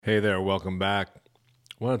Hey there, welcome back.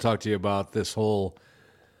 I want to talk to you about this whole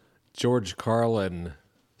George Carlin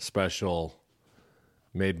special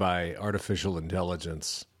made by artificial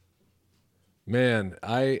intelligence. Man,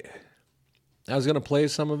 I was going to play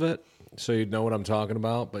some of it so you'd know what I'm talking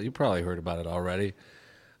about, but you probably heard about it already.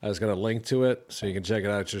 I was going to link to it so you can check it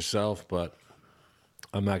out yourself, but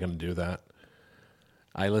I'm not going to do that.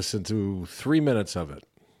 I listened to 3 minutes of it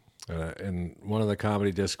in one of the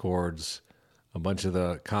comedy discords. A bunch of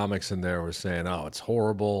the comics in there were saying, "Oh, it's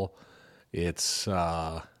horrible. It's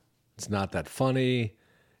not that funny,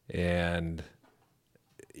 and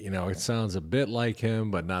it sounds a bit like him,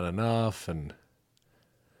 but not enough." And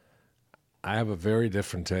I have a very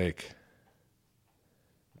different take.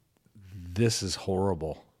 This is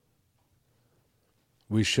horrible.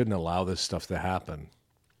 We shouldn't allow this stuff to happen.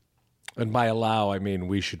 And by allow, I mean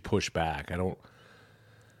we should push back. I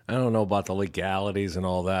don't know about the legalities and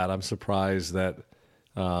all that. I'm surprised that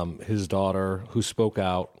his daughter, who spoke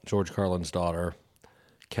out, George Carlin's daughter,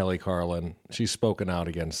 Kelly Carlin, she's spoken out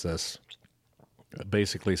against this,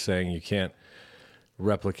 basically saying you can't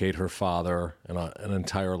replicate her father and an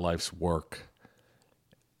entire life's work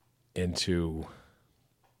into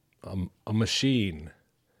a machine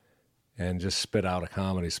and just spit out a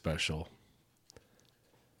comedy special.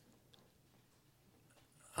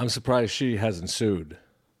 I'm surprised she hasn't sued.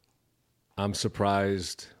 I'm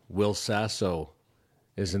surprised Will Sasso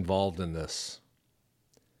is involved in this.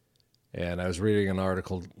 And I was reading an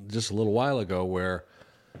article just a little while ago where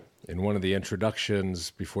in one of the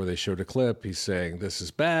introductions before they showed a clip, he's saying, "This is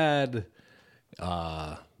bad.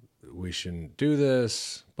 We shouldn't do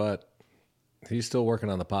this." But he's still working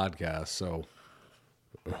on the podcast, so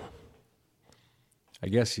I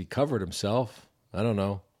guess he covered himself. I don't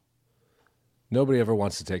know. Nobody ever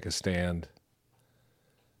wants to take a stand,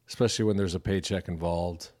 especially when there's a paycheck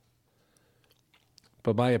involved.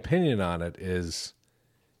 But my opinion on it is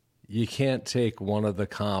you can't take one of the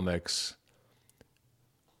comics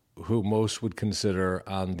who most would consider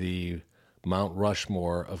on the Mount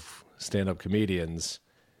Rushmore of stand-up comedians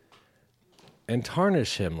and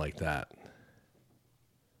tarnish him like that.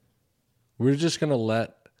 We're just going to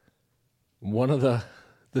let one of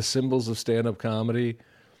the symbols of stand-up comedy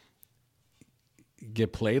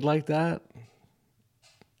get played like that?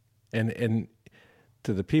 And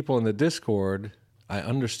to the people in the Discord, I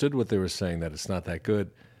understood what they were saying, that it's not that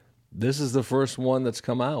good. This is the first one that's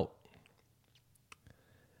come out.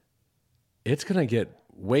 It's going to get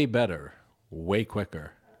way better, way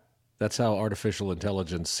quicker. That's how artificial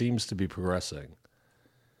intelligence seems to be progressing.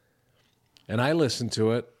 And I listened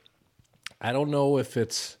to it. I don't know if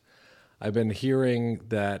I've been hearing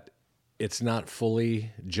that it's not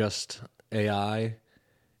fully just AI.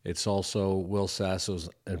 It's also Will Sasso's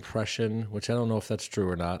impression, which I don't know if that's true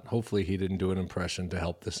or not. Hopefully he didn't do an impression to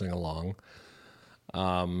help this thing along.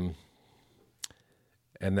 And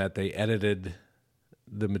that they edited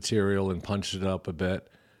the material and punched it up a bit.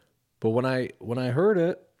 But when I heard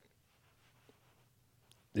it,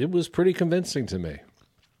 it was pretty convincing to me,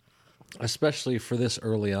 especially for this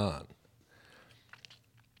early on.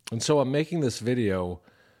 And so I'm making this video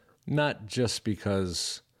not just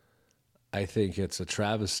because I think it's a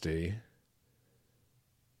travesty,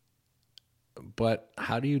 but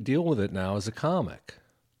how do you deal with it now as a comic?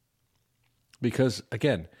 Because,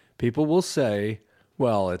 again, people will say,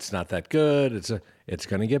 well, it's not that good, it's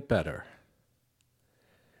going to get better.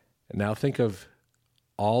 And now think of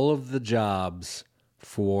all of the jobs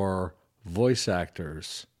for voice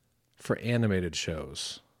actors for animated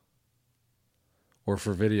shows or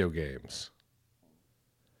for video games.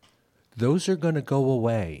 Those are going to go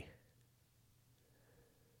away.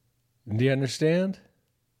 Do you understand?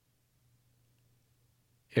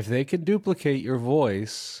 If they can duplicate your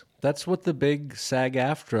voice, that's what the big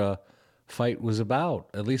SAG-AFTRA fight was about,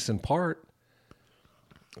 at least in part.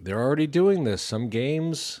 They're already doing this. Some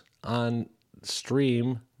games on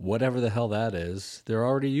stream, whatever the hell that is, they're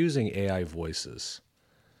already using AI voices.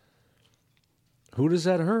 Who does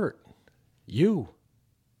that hurt? You.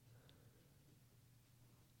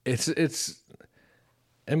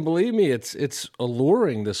 And believe me, it's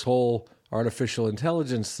alluring, this whole artificial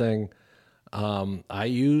intelligence thing. I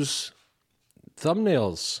use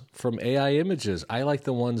thumbnails from AI images. I like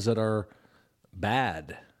the ones that are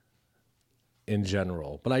bad in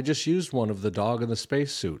general. But I just used one of the dog in the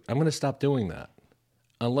spacesuit. I'm going to stop doing that.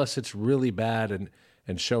 Unless it's really bad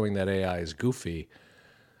and showing that AI is goofy.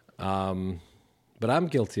 But I'm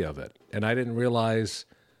guilty of it. And I didn't realize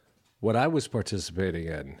what I was participating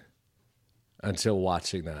in until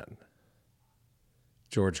watching that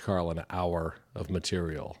George Carlin hour of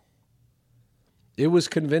material. It was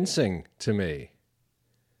convincing to me.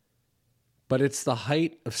 But it's the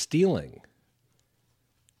height of stealing.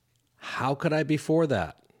 How could I be for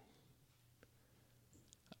that?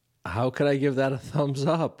 How could I give that a thumbs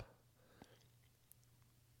up?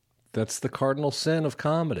 That's the cardinal sin of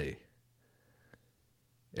comedy.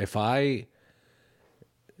 If I,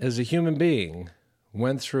 as a human being,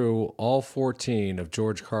 went through all 14 of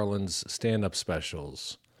George Carlin's stand-up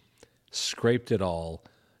specials, scraped it all,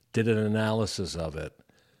 did an analysis of it,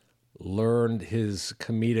 learned his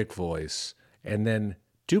comedic voice, and then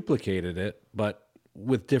duplicated it, but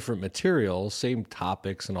with different material, same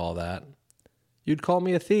topics and all that, you'd call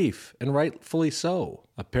me a thief, and rightfully so.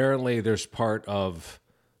 Apparently, there's part of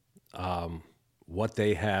what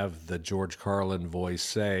they have the George Carlin voice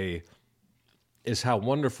say is how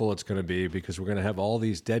wonderful it's going to be because we're going to have all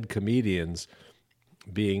these dead comedians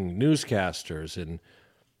being newscasters and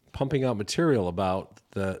pumping out material about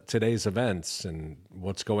today's events and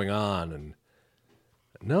what's going on. And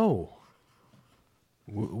no,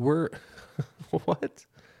 we're what?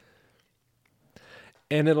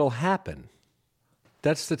 And it'll happen.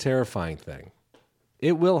 That's the terrifying thing.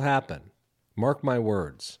 It will happen. Mark my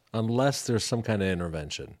words, unless there's some kind of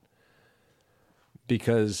intervention.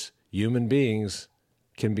 Because human beings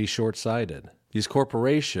can be short-sighted. These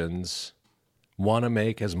corporations want to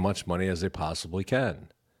make as much money as they possibly can.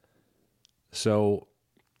 So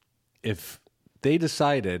if they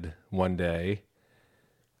decided one day,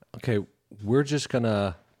 okay, we're just going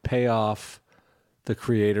to pay off the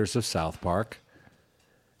creators of South Park,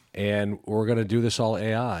 and we're going to do this all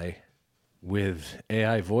AI with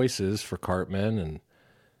AI voices for Cartman and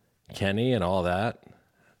Kenny and all that.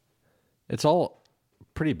 It's all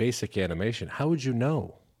pretty basic animation. How would you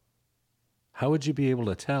know? How would you be able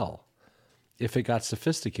to tell if it got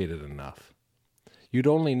sophisticated enough? You'd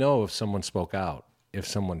only know if someone spoke out, if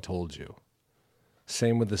someone told you.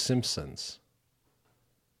 Same with The Simpsons.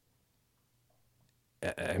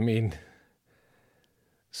 I mean,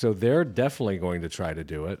 so they're definitely going to try to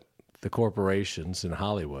do it, the corporations in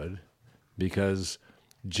Hollywood, because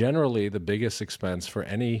generally the biggest expense for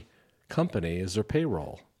any company is their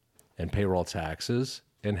payroll and payroll taxes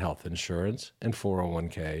and health insurance and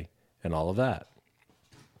 401k and all of that.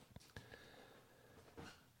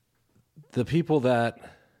 The people that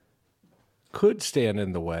could stand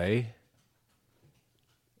in the way,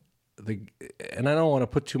 and I don't want to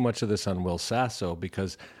put too much of this on Will Sasso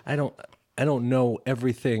because I don't know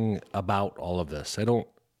everything about all of this.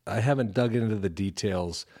 I haven't dug into the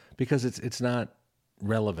details because it's not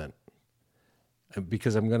relevant,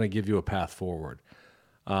 because I'm going to give you a path forward.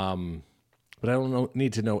 But I don't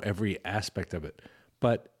need to know every aspect of it.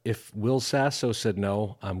 But if Will Sasso said,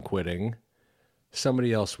 no, I'm quitting,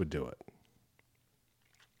 somebody else would do it.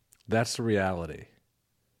 That's the reality.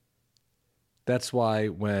 That's why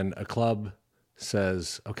when a club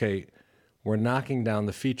says, okay, we're knocking down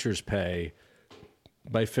the features pay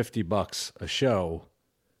by $50 a show,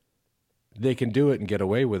 they can do it and get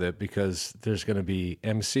away with it because there's going to be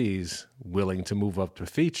MCs willing to move up to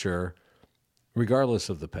feature regardless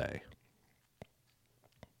of the pay.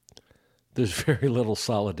 There's very little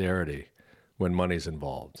solidarity when money's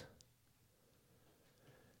involved.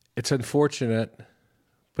 It's unfortunate,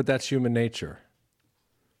 but that's human nature.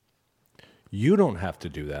 You don't have to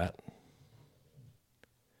do that.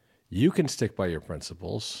 You can stick by your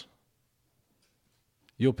principles.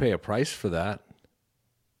 You'll pay a price for that.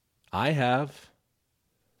 I have.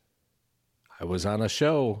 I was on a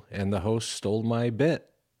show and the host stole my bit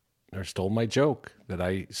or stole my joke that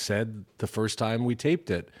I said the first time we taped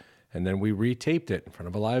it. And then we retaped it in front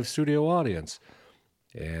of a live studio audience.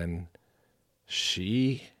 And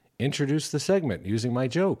she introduced the segment using my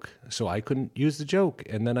joke. So I couldn't use the joke.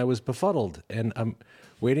 And then I was befuddled. And I'm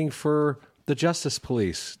waiting for the Justice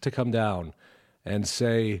Police to come down and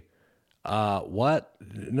say, what?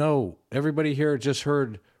 No, everybody here just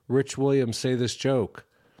heard Rich Williams say this joke.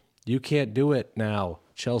 You can't do it now,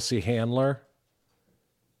 Chelsea Handler.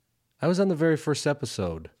 I was on the very first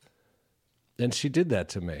episode, and she did that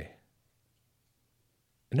to me.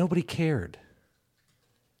 Nobody cared.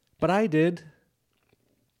 But I did.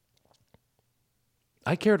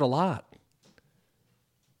 I cared a lot.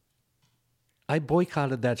 I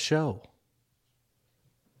boycotted that show.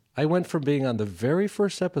 I went from being on the very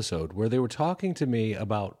first episode where they were talking to me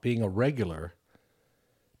about being a regular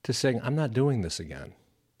to saying, I'm not doing this again.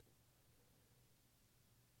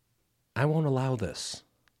 I won't allow this.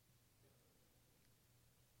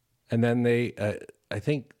 And then they, I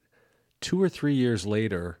think 2 or 3 years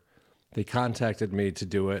later, they contacted me to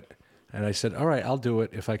do it. And I said, all right, I'll do it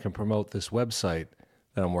if I can promote this website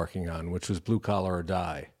that I'm working on, which was Blue Collar or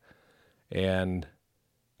Die. And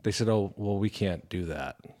they said, oh, well, we can't do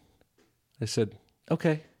that. I said,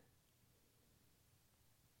 okay,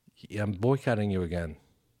 yeah, I'm boycotting you again.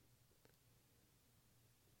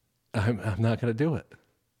 I'm not going to do it.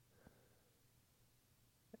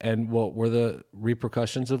 And what were the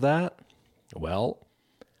repercussions of that? Well,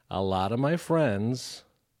 a lot of my friends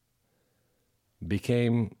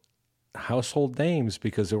became household names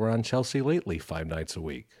because they were on Chelsea Lately 5 nights a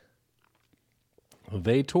week.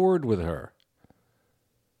 They toured with her.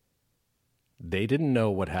 They didn't know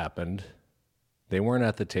what happened. They weren't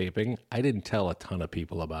at the taping. I didn't tell a ton of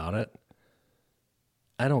people about it.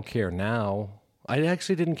 I don't care now. I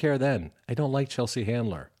actually didn't care then. I don't like Chelsea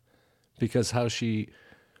Handler because how she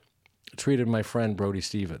treated my friend Brody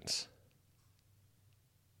Stevens.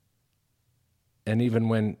 And even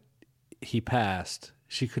when he passed,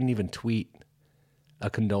 she couldn't even tweet a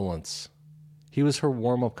condolence. He was her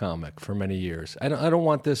warm-up comic for many years. I don't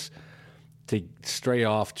want this to stray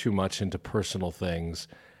off too much into personal things.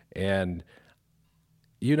 And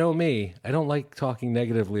you know me, I don't like talking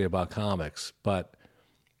negatively about comics, but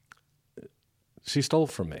she stole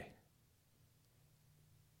from me.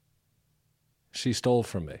 She stole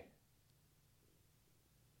from me.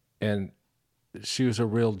 And she was a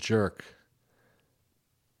real jerk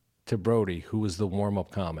to Brody, who was the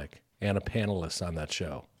warm-up comic and a panelist on that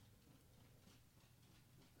show.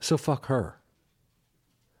 So fuck her.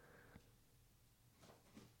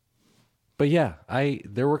 But yeah,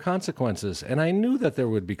 there were consequences, and I knew that there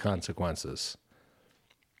would be consequences.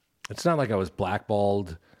 It's not like I was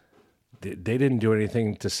blackballed. They didn't do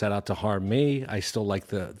anything to set out to harm me. I still like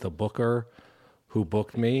the booker who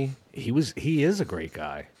booked me. He is a great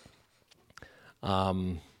guy.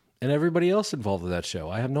 And everybody else involved in that show.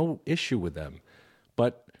 I have no issue with them.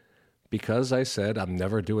 But because I said I'm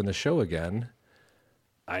never doing the show again,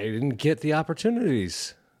 I didn't get the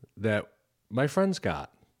opportunities that my friends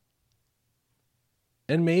got.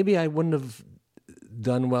 And maybe I wouldn't have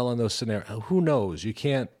done well in those scenarios. Who knows? You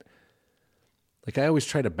can't, like, I always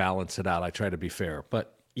try to balance it out. I try to be fair.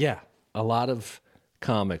 But yeah, a lot of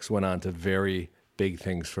comics went on to very big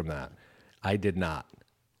things from that. I did not.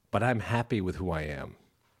 But I'm happy with who I am.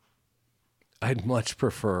 I'd much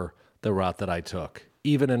prefer the route that I took,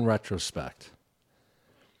 even in retrospect.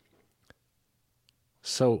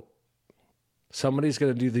 So somebody's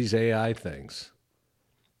going to do these AI things.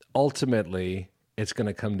 Ultimately, it's going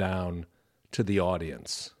to come down to the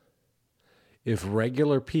audience. If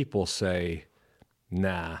regular people say,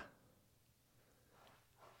 nah,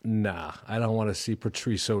 I don't want to see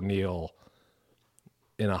Patrice O'Neal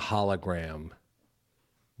in a hologram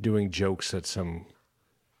doing jokes that some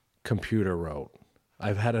computer wrote.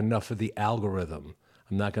 I've had enough of the algorithm.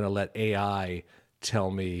 I'm not going to let AI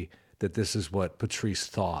tell me that this is what Patrice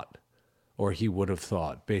thought or he would have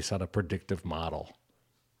thought based on a predictive model.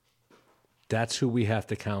 That's who we have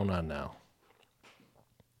to count on now.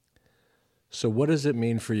 So what does it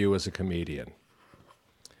mean for you as a comedian?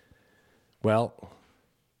 Well,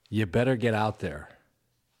 you better get out there.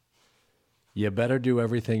 You better do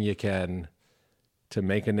everything you can to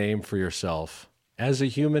make a name for yourself as a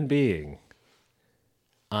human being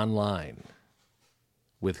online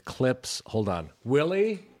with clips. Hold on.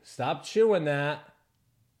 Willie, stop chewing that.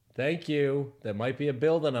 Thank you. That might be a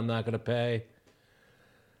bill that I'm not going to pay.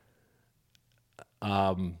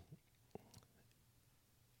 Don't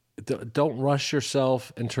rush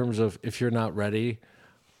yourself in terms of if you're not ready,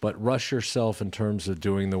 but rush yourself in terms of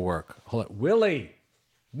doing the work. Hold on. Willie,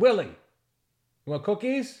 you want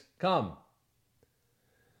cookies? Come.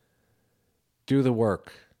 Do the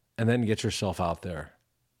work and then get yourself out there.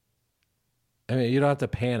 I mean, you don't have to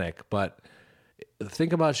panic, but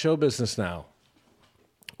think about show business now.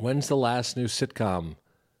 When's the last new sitcom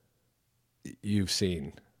you've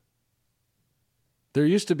seen? There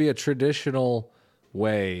used to be a traditional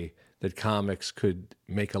way that comics could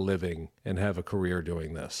make a living and have a career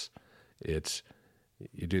doing this. It's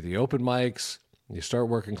you do the open mics, you start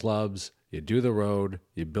working clubs, you do the road,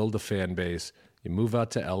 you build a fan base, you move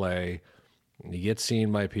out to LA, you get seen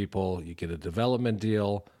by people, you get a development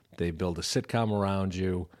deal, they build a sitcom around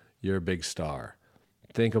you, you're a big star.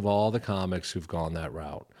 Think of all the comics who've gone that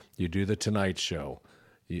route. You do the Tonight Show.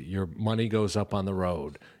 Your money goes up on the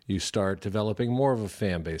road. You start developing more of a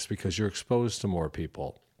fan base because you're exposed to more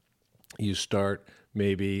people. You start,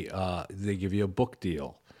 maybe they give you a book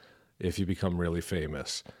deal if you become really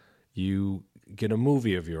famous. You get a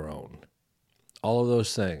movie of your own. All of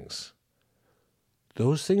those things.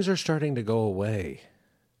 Those things are starting to go away.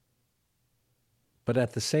 But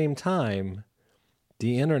at the same time,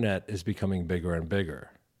 the internet is becoming bigger and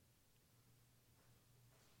bigger.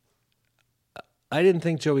 I didn't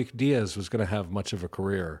think Joey Diaz was going to have much of a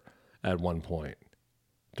career at one point.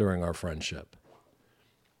 during our friendship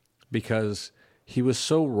because he was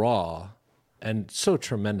so raw and so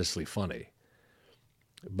tremendously funny.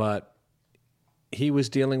 But he was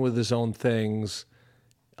dealing with his own things,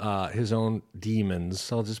 his own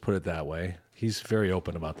demons. I'll just put it that way. He's very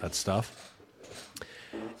open about that stuff.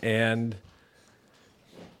 And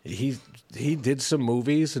he did some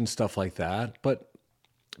movies and stuff like that. But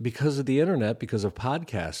because of the internet, because of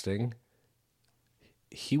podcasting,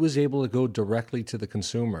 he was able to go directly to the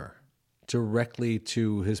consumer, directly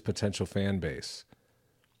to his potential fan base.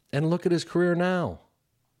 And look at his career now.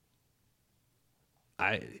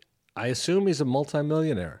 I assume he's a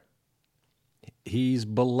multimillionaire. He's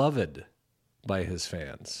beloved by his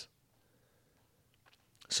fans.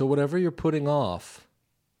 So whatever you're putting off,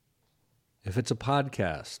 if it's a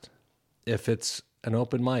podcast, if it's an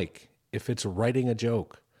open mic, if it's writing a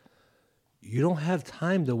joke, you don't have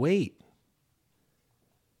time to wait.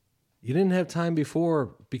 You didn't have time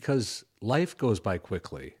before because life goes by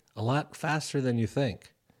quickly, a lot faster than you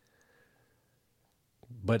think.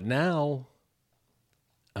 But now,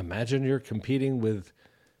 imagine you're competing with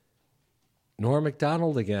Norm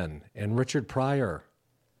Macdonald again and Richard Pryor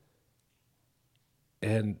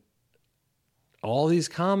and all these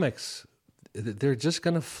comics. They're just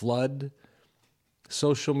going to flood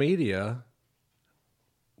social media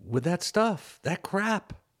with that stuff, that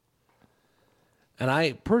crap. And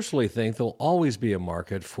I personally think there'll always be a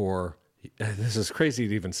market for, this is crazy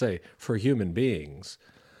to even say, for human beings.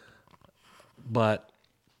 But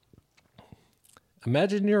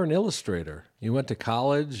imagine you're an illustrator. You went to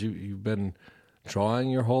college, you've been drawing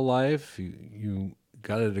your whole life, you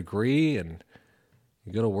got a degree, and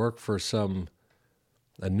you go to work for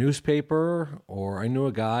a newspaper, or I knew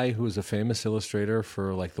a guy who was a famous illustrator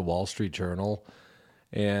for like the Wall Street Journal,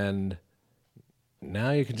 and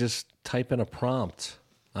now you can just type in a prompt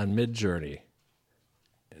on Midjourney,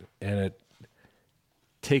 and it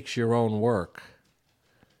takes your own work.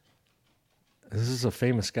 This is a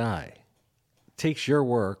famous guy. Takes your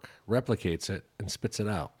work, replicates it, and spits it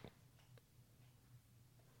out.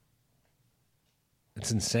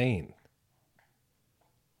 It's insane.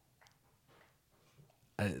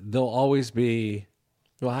 There'll always be,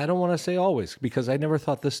 well, I don't want to say always, because I never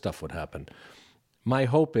thought this stuff would happen. My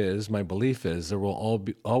hope is, my belief is, there will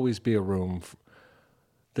always be room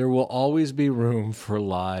for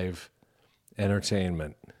live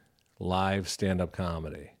entertainment, live stand-up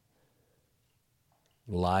comedy,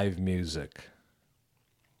 live music.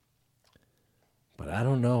 But I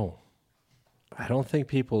don't know. I don't think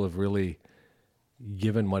people have really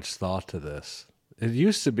given much thought to this. It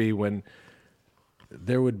used to be when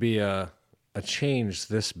there would be a change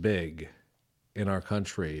this big in our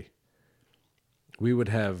country, we would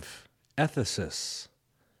have ethicists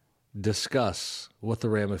discuss what the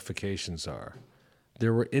ramifications are.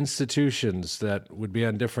 There were institutions that would be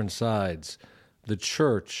on different sides, the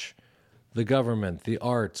church, the government, the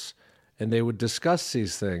arts, and they would discuss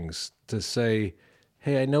these things to say,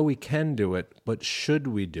 hey, I know we can do it, but should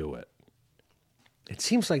we do it? It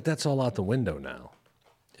seems like that's all out the window now.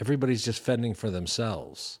 Everybody's just fending for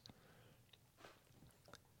themselves.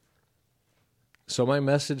 So my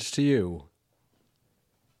message to you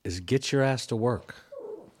is get your ass to work.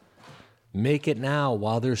 Make it now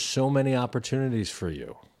while there's so many opportunities for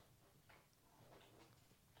you.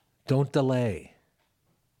 Don't delay.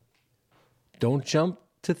 Don't jump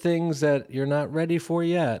to things that you're not ready for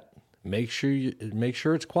yet. Make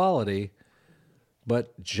sure it's quality,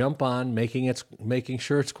 but jump on making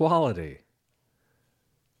sure it's quality.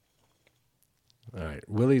 All right,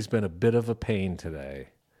 Willie's been a bit of a pain today,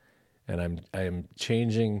 and I'm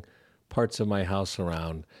changing parts of my house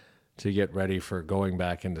around to get ready for going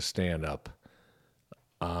back into stand-up.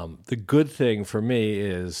 The good thing for me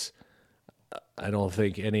is I don't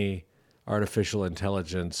think any artificial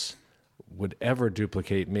intelligence would ever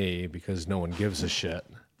duplicate me because no one gives a shit.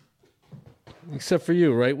 Except for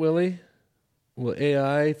you, right, Willie? Will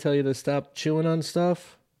AI tell you to stop chewing on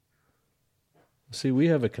stuff? See, we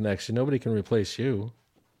have a connection. Nobody can replace you.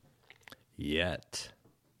 Yet.